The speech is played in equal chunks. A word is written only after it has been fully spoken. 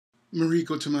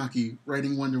Mariko Tamaki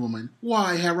writing Wonder Woman.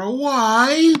 Why, HERA,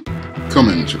 why?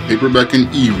 Coming to paperback and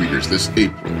e-readers this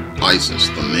April, Isis,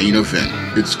 the main event.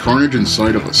 It's carnage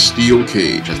inside of a steel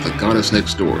cage as the goddess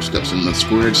next door steps in the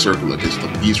squared circle against the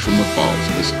beast from the falls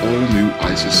in this all-new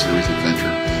Isis series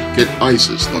adventure. Get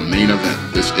Isis, the main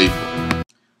event, this April.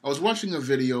 I was watching a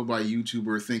video by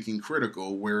YouTuber Thinking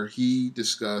Critical where he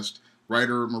discussed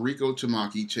writer Mariko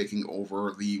Tamaki taking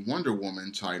over the Wonder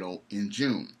Woman title in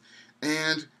June.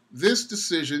 And this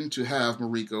decision to have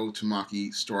Mariko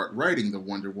Tamaki start writing the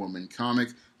Wonder Woman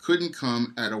comic couldn't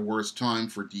come at a worse time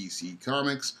for DC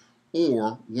Comics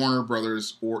or Warner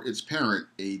Brothers or its parent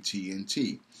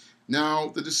AT&T. Now,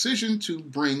 the decision to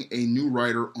bring a new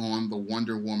writer on the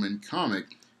Wonder Woman comic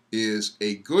is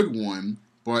a good one,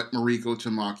 but Mariko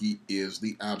Tamaki is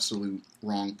the absolute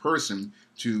wrong person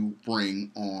to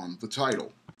bring on the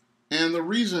title. And the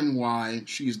reason why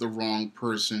she's the wrong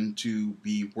person to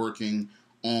be working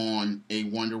on a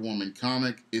Wonder Woman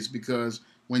comic is because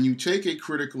when you take a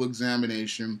critical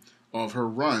examination of her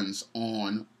runs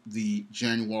on the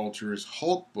Jen Walters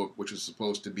Hulk book, which is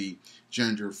supposed to be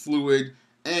gender fluid,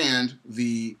 and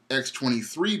the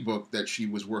X-23 book that she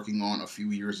was working on a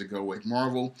few years ago with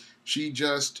Marvel, she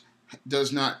just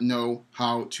does not know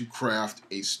how to craft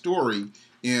a story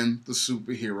in the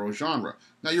superhero genre.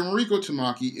 Now, your Mariko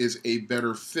Tamaki is a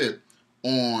better fit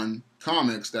on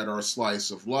comics that are slice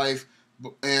of life,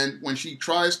 and when she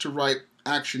tries to write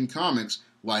action comics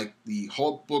like the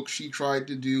Hulk book she tried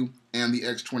to do and the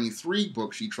X-23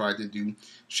 book she tried to do,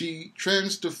 she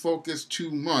tends to focus too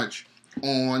much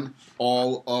on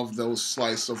all of those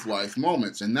slice of life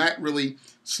moments, and that really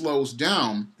slows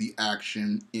down the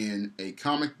action in a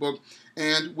comic book.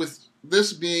 And with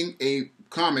this being a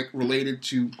comic related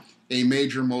to a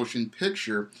major motion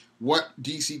picture, what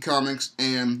DC Comics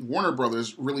and Warner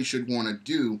Brothers really should want to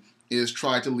do is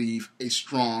try to leave a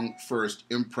strong first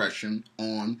impression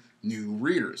on new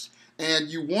readers. And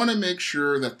you want to make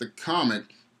sure that the comic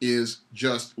is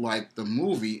just like the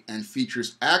movie and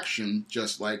features action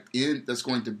just like that's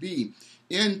going to be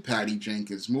in Patty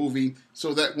Jenkins' movie,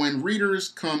 so that when readers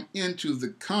come into the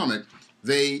comic,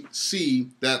 they see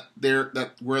that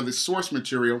where the source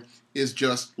material is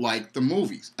just like the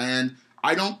movies. And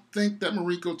I don't think that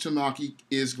Mariko Tamaki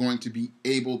is going to be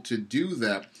able to do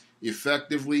that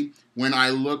effectively when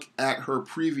I look at her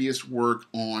previous work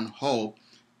on Hulk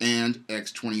and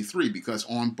X-23, because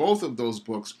on both of those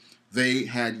books, they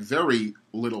had very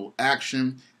little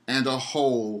action and a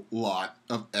whole lot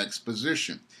of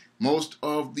exposition. Most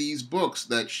of these books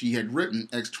that she had written,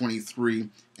 X-23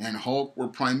 and Hulk, were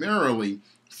primarily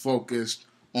focused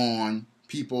on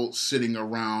people sitting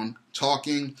around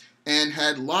talking and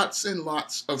had lots and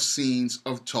lots of scenes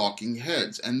of talking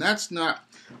heads. And that's not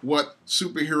what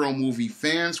superhero movie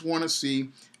fans want to see,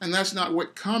 and that's not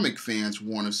what comic fans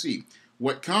want to see.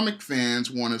 What comic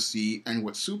fans want to see and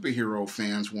what superhero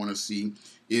fans want to see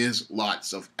is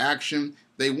lots of action.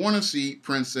 They want to see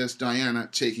Princess Diana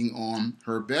taking on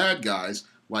her bad guys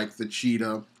like the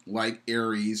Cheetah, like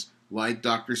Ares, like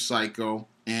Dr. Psycho,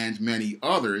 and many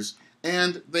others.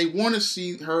 And they want to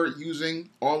see her using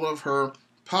all of her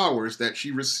powers that she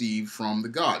received from the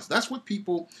gods. That's what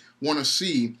people want to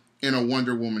see in a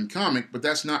Wonder Woman comic, but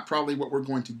that's not probably what we're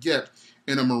going to get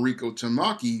in a Mariko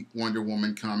Tamaki Wonder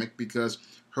Woman comic, because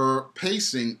her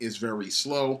pacing is very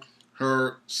slow.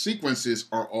 Her sequences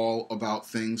are all about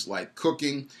things like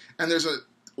cooking, and there's a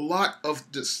lot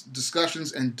of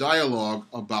discussions and dialogue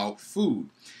about food.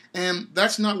 And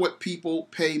that's not what people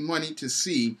pay money to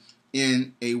see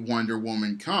in a Wonder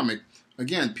Woman comic.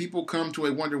 Again, people come to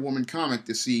a Wonder Woman comic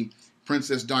to see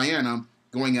Princess Diana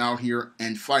going out here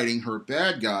and fighting her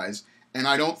bad guys, and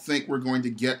I don't think we're going to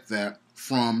get that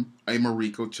from a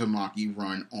Mariko Tamaki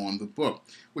run on the book,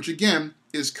 which again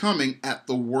is coming at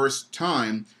the worst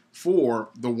time for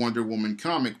the Wonder Woman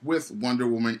comic, with Wonder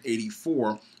Woman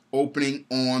 84 opening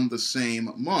on the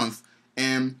same month,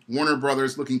 and Warner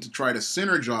Brothers looking to try to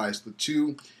synergize the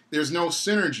two. There's no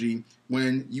synergy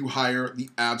when you hire the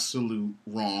absolute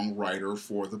wrong writer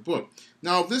for the book.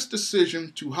 Now, this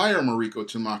decision to hire Mariko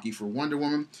Tamaki for Wonder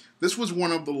Woman, this was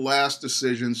one of the last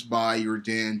decisions by your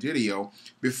Dan Didio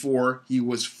before he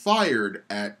was fired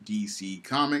at DC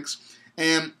Comics,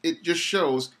 and it just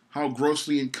shows how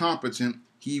grossly incompetent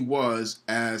he was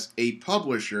as a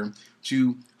publisher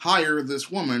to hire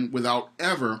this woman without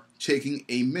ever taking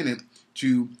a minute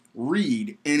to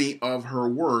read any of her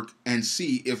work and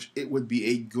see if it would be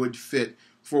a good fit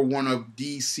for one of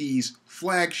DC's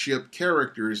flagship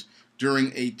characters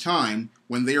during a time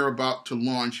when they are about to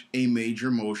launch a major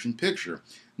motion picture.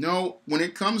 No, when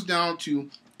it comes down to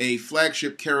a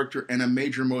flagship character and a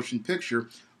major motion picture,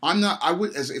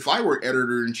 if I were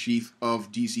editor-in-chief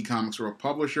of DC Comics or a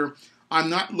publisher, I'm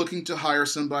not looking to hire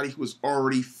somebody who has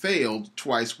already failed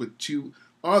twice with two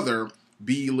other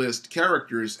B-list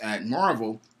characters at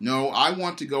Marvel. No, I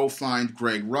want to go find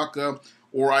Greg Rucka,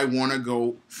 or I want to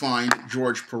go find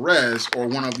George Perez, or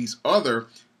one of these other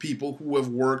people who have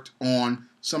worked on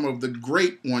some of the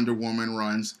great Wonder Woman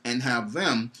runs, and have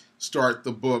them start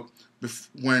the book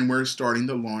when we're starting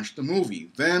to launch the movie.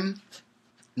 Then,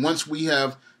 once we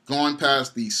have gone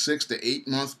past the 6 to 8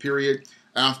 month period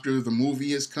after the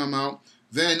movie has come out,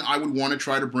 then I would want to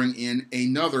try to bring in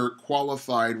another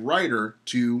qualified writer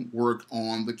to work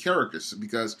on the characters.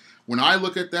 Because when I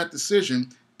look at that decision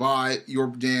by your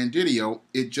Dan Didio,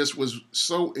 it just was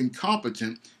so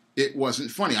incompetent, it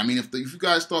wasn't funny. I mean, if you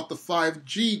guys thought the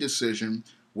 5G decision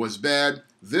was bad,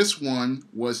 this one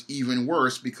was even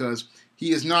worse, because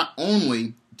he has not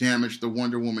only damaged the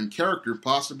Wonder Woman character,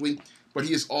 possibly, but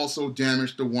he has also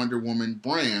damaged the Wonder Woman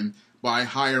brand by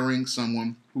hiring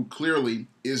someone who clearly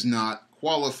is not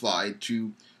qualified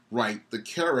to write the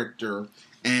character,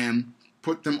 and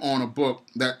put them on a book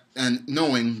and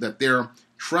knowing that their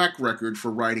track record for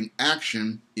writing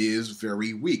action is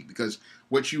very weak. Because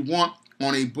what you want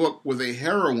on a book with a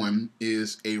heroine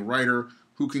is a writer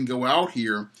who can go out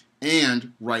here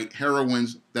and write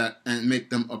heroines and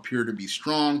make them appear to be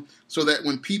strong, so that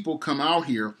when people come out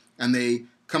here and they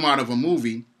come out of a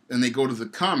movie and they go to the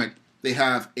comic, they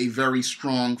have a very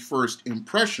strong first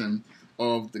impression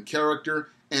of the character,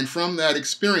 and from that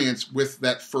experience with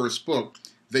that first book,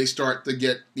 they start to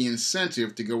get the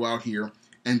incentive to go out here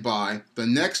and buy the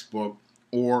next book,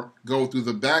 or go through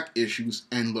the back issues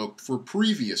and look for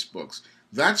previous books.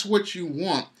 That's what you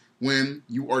want when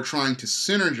you are trying to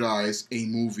synergize a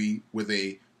movie with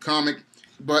a comic.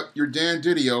 But your Dan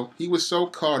Didio, he was so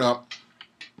caught up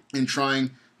in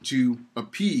trying to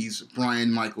appease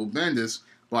Brian Michael Bendis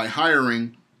by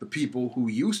hiring the people who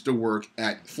used to work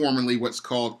at formerly what's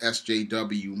called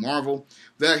SJW Marvel,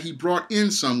 that he brought in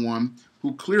someone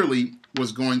who clearly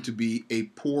was going to be a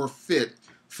poor fit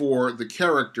for the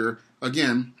character,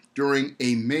 again, during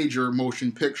a major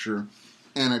motion picture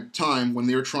and a time when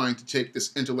they're trying to take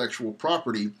this intellectual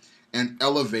property and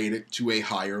elevate it to a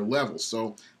higher level.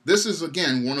 So this is,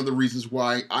 again, one of the reasons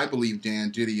why I believe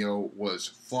Dan Didio was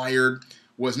fired,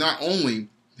 was not only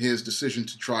his decision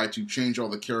to try to change all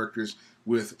the characters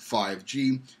with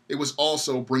 5G, it was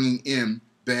also bringing in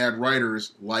bad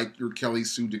writers like your Kelly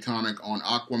Sue DeConnick on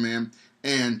Aquaman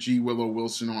and G. Willow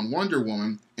Wilson on Wonder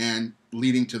Woman, and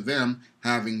leading to them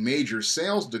having major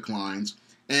sales declines.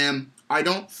 And I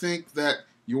don't think that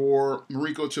your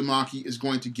Mariko Tamaki is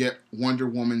going to get Wonder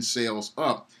Woman sales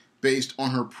up based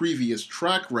on her previous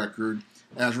track record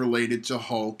as related to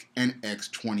Hulk and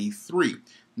X-23.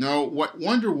 No, what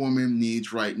Wonder Woman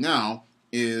needs right now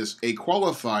is a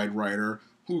qualified writer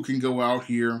who can go out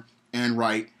here and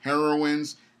write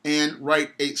heroines and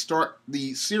start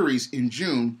the series in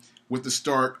June with the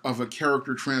start of a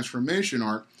character transformation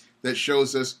arc that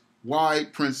shows us why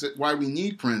we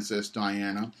need Princess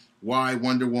Diana, why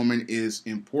Wonder Woman is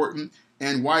important,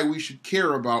 and why we should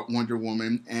care about Wonder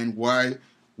Woman, and why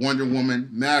Wonder Woman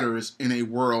matters in a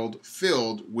world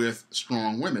filled with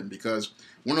strong women. Because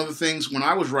one of the things when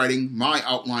I was writing my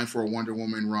outline for a Wonder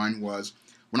Woman run was,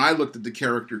 when I looked at the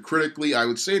character critically, I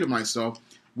would say to myself,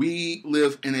 we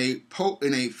live in a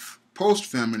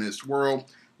post-feminist world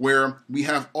where we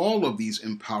have all of these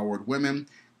empowered women,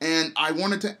 and I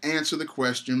wanted to answer the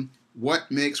question, what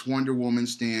makes Wonder Woman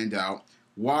stand out,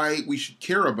 why we should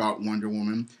care about Wonder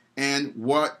Woman, and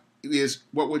what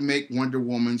would make Wonder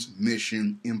Woman's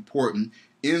mission important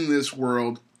in this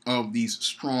world of these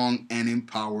strong and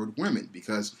empowered women.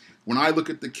 Because when I look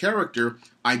at the character,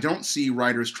 I don't see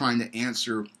writers trying to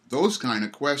answer those kind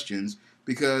of questions,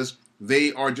 because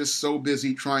they are just so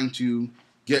busy trying to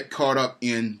get caught up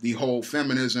in the whole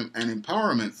feminism and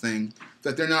empowerment thing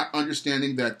that they're not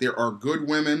understanding that there are good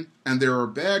women and there are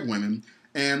bad women.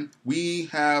 And we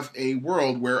have a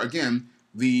world where, again,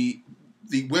 the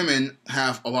women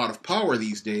have a lot of power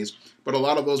these days, but a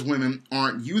lot of those women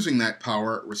aren't using that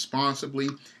power responsibly,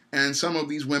 and some of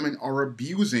these women are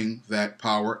abusing that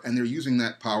power, and they're using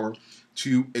that power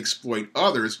to exploit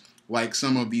others, like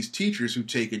some of these teachers who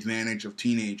take advantage of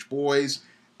teenage boys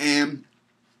and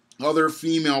other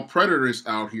female predators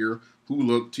out here who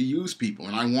look to use people.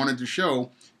 And I wanted to show,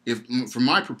 from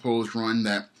my proposed run,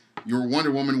 that your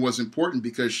Wonder Woman was important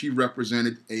because she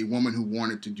represented a woman who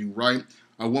wanted to do right,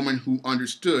 a woman who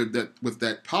understood that with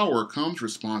that power comes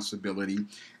responsibility,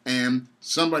 and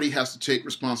somebody has to take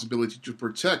responsibility to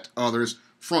protect others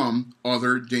from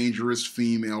other dangerous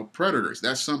female predators.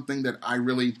 That's something that I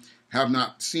really have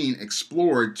not seen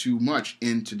explored too much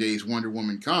in today's Wonder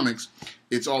Woman comics.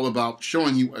 It's all about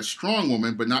showing you a strong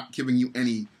woman, but not giving you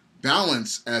any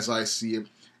balance, as I see it,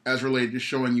 as related to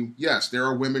showing you, yes, there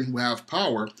are women who have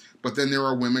power, but then there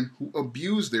are women who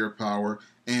abuse their power,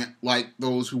 and like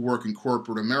those who work in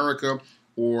corporate America,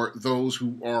 or those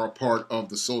who are a part of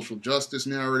the social justice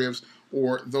narratives,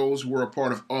 or those who are a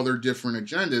part of other different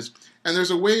agendas. And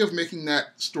there's a way of making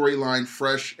that storyline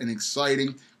fresh and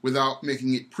exciting without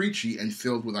making it preachy and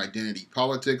filled with identity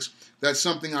politics. That's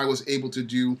something I was able to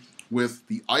do with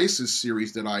the ISIS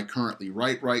series that I currently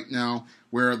write right now,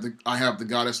 where I have the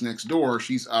goddess next door.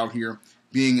 She's out here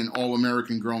being an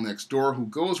all-American girl next door who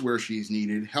goes where she's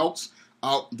needed, helps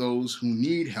out those who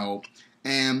need help,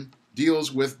 and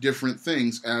deals with different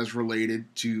things as related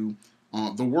to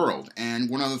the world. And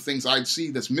one of the things I'd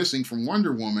see that's missing from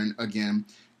Wonder Woman, again,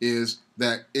 is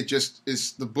that it just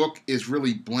is, the book is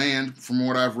really bland from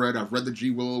what I've read. I've read the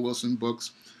G. Willow Wilson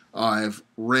books. I've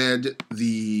read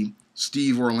the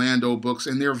Steve Orlando books,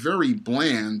 and they're very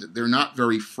bland. They're not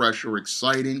very fresh or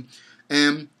exciting.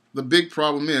 And the big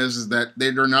problem is that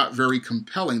they're not very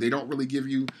compelling. They don't really give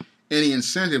you any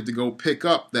incentive to go pick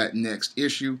up that next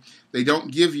issue. They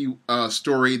don't give you a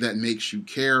story that makes you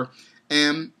care.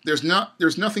 And there's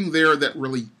nothing there that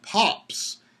really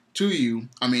pops to you.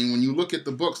 I mean, when you look at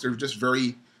the books, they're just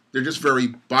very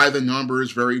by the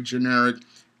numbers, very generic,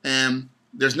 and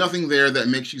there's nothing there that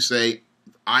makes you say,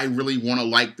 I really want to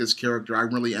like this character. I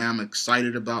really am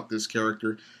excited about this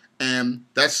character. And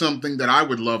that's something that I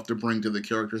would love to bring to the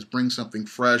characters, bring something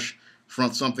fresh,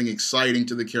 from something exciting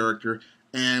to the character,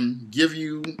 and give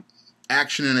you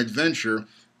action and adventure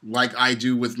like I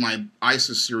do with my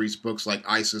ISIS series books, like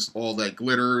ISIS All That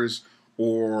Glitters,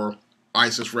 or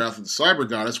ISIS Wrath of the Cyber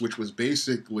Goddess, which was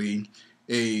basically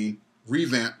a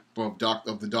revamp of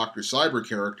the Dr. Cyber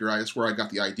character. That's where I got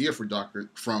the idea for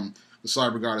from the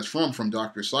Cyber Goddess from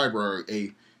Dr. Cyber,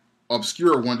 a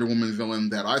obscure Wonder Woman villain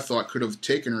that I thought could have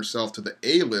taken herself to the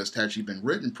A-list had she been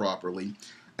written properly.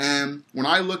 And when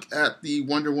I look at the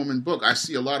Wonder Woman book, I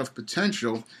see a lot of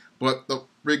potential, but the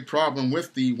big problem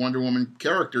with the Wonder Woman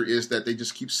character is that they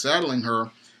just keep saddling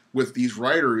her with these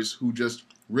writers who just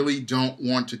really don't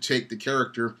want to take the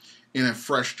character in a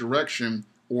fresh direction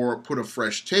or put a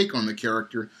fresh take on the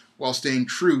character while staying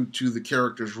true to the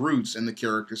character's roots and the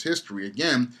character's history.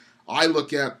 Again, I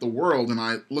look at the world and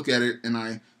I look at it and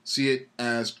I see it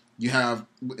as you have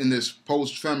in this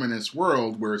post-feminist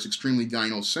world where it's extremely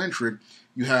gynocentric,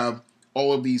 you have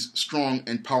all of these strong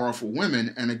and powerful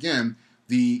women, and again,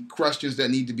 the questions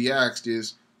that need to be asked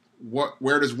is,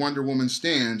 where does Wonder Woman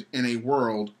stand in a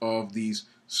world of these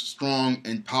strong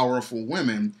and powerful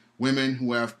women, women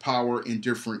who have power in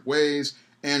different ways,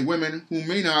 and women who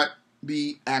may not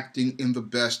be acting in the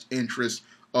best interest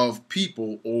of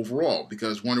people overall,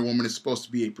 because Wonder Woman is supposed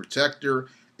to be a protector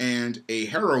and a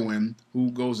heroine who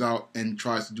goes out and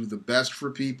tries to do the best for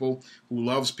people, who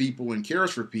loves people and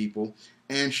cares for people,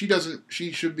 and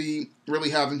she should be really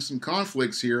having some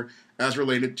conflicts here as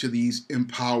related to these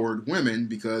empowered women,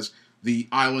 because the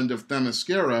island of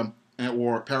Themyscira,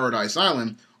 or Paradise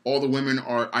Island, all the women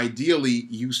are ideally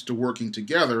used to working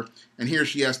together, and here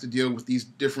she has to deal with these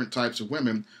different types of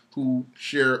women who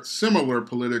share similar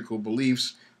political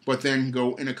beliefs, but then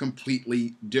go in a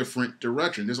completely different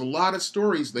direction. There's a lot of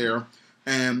stories there,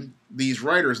 and these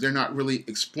writers, they're not really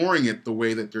exploring it the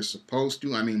way that they're supposed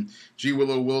to. I mean, G.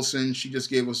 Willow Wilson, she just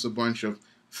gave us a bunch of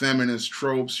feminist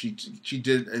tropes. She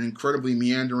did an incredibly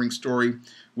meandering story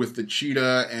with the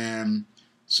cheetah and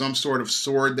some sort of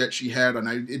sword that she had,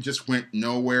 and it just went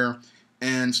nowhere.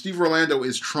 And Steve Orlando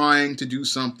is trying to do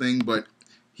something, but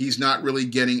he's not really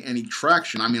getting any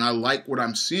traction. I mean, I like what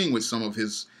I'm seeing with some of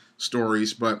his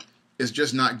stories, but it's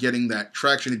just not getting that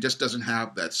traction. It just doesn't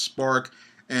have that spark,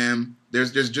 and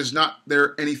there's just not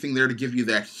anything there to give you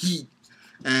that heat.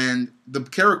 And the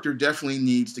character definitely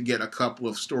needs to get a couple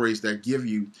of stories that give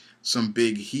you some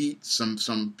big heat,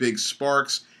 some big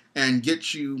sparks, and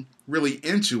get you really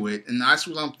into it. And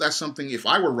that's something, if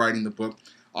I were writing the book,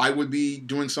 I would be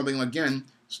doing something, again,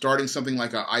 starting something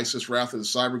like a ISIS Wrath of the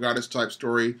Cyber Goddess type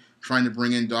story, trying to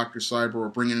bring in Dr. Cyber, or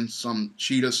bring in some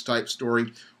Cheetahs type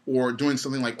story, or doing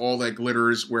something like All That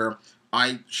Glitters, where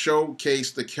I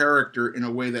showcase the character in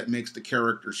a way that makes the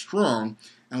character strong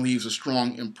and leaves a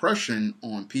strong impression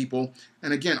on people.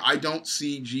 And again, I don't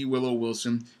see G. Willow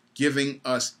Wilson giving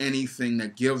us anything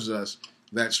that gives us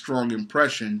that strong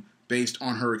impression based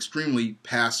on her extremely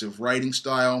passive writing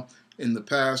style in the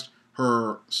past,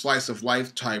 her slice of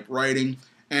life type writing.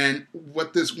 And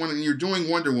when you're doing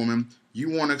Wonder Woman, you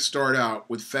want to start out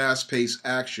with fast-paced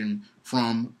action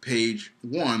from page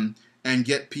 1 and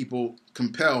get people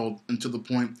compelled until the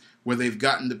point where they've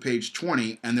gotten to page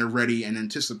 20 and they're ready and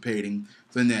anticipating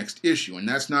the next issue. And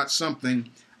that's not something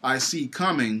I see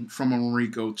coming from a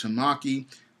Mariko Tamaki.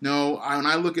 No, when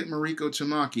I look at Mariko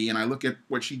Tamaki and I look at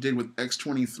what she did with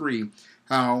X-23,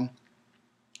 how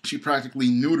she practically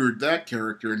neutered that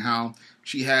character and how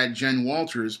she had Jen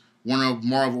Walters, one of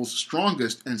Marvel's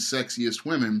strongest and sexiest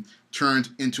women, turned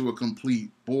into a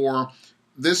complete bore.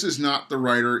 This is not the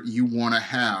writer you want to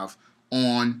have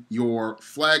on your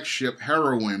flagship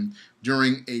heroine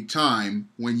during a time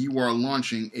when you are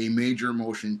launching a major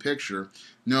motion picture.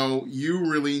 No, you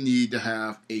really need to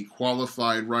have a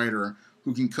qualified writer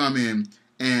who can come in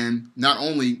and not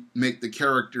only make the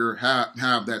character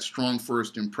have that strong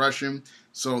first impression,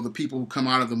 so the people who come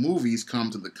out of the movies come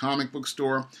to the comic book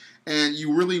store, and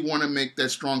you really want to make that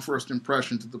strong first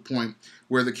impression to the point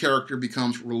where the character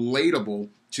becomes relatable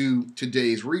to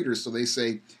today's readers. So they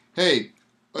say, hey,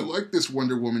 I like this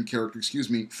Wonder Woman character,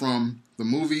 from the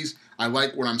movies. I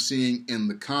like what I'm seeing in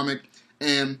the comic,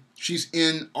 and she's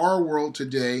in our world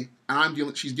today.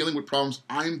 She's dealing with problems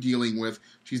I'm dealing with.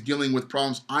 She's dealing with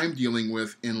problems I'm dealing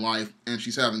with in life, and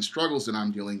she's having struggles that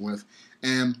I'm dealing with.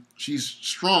 And she's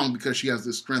strong because she has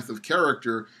the strength of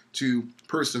character to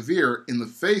persevere in the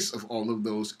face of all of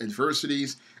those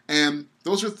adversities. And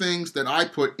those are things that I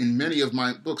put in many of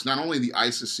my books, not only the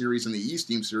ISIS series and the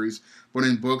E-Steam series, but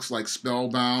in books like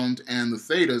Spellbound and the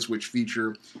Thetas, which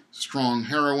feature strong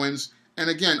heroines. And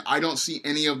again, I don't see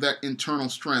any of that internal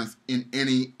strength in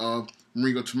any of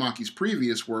Mariko Tamaki's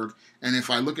previous work. And if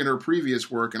I look at her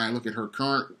previous work and I look at her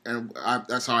current,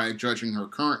 that's how I'm judging her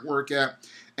current work at.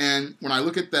 And when I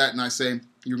look at that and I say,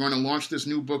 you're going to launch this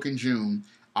new book in June,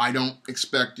 I don't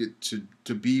expect it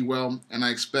to be well, and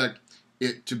I expect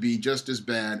it to be just as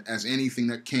bad as anything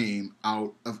that came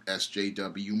out of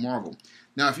SJW Marvel.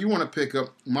 Now, if you want to pick up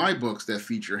my books that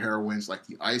feature heroines like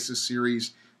the ISIS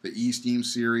series, the E-Steam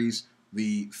series,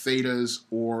 the Thetas,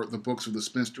 or the books of the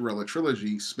Spinsterella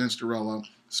trilogy, Spinsterella,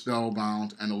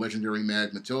 Spellbound, and the legendary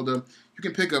Mad Matilda, you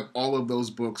can pick up all of those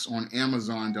books on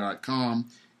Amazon.com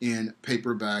in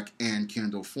paperback and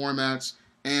Kindle formats.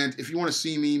 And if you want to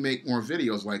see me make more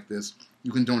videos like this,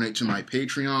 you can donate to my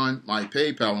Patreon, my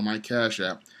PayPal, and my Cash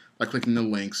App by clicking the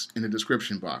links in the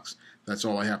description box. That's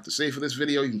all I have to say for this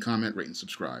video. You can comment, rate, and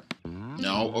subscribe.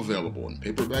 Now available in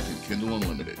paperback and Kindle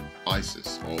Unlimited,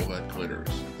 ISIS, All That Glitters.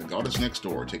 The goddess next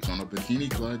door takes on a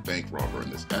bikini-clad bank robber in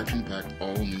this action-packed,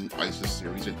 all-new ISIS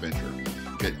series adventure.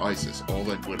 Get ISIS, All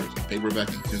That Glitters in paperback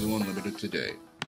and Kindle Unlimited today.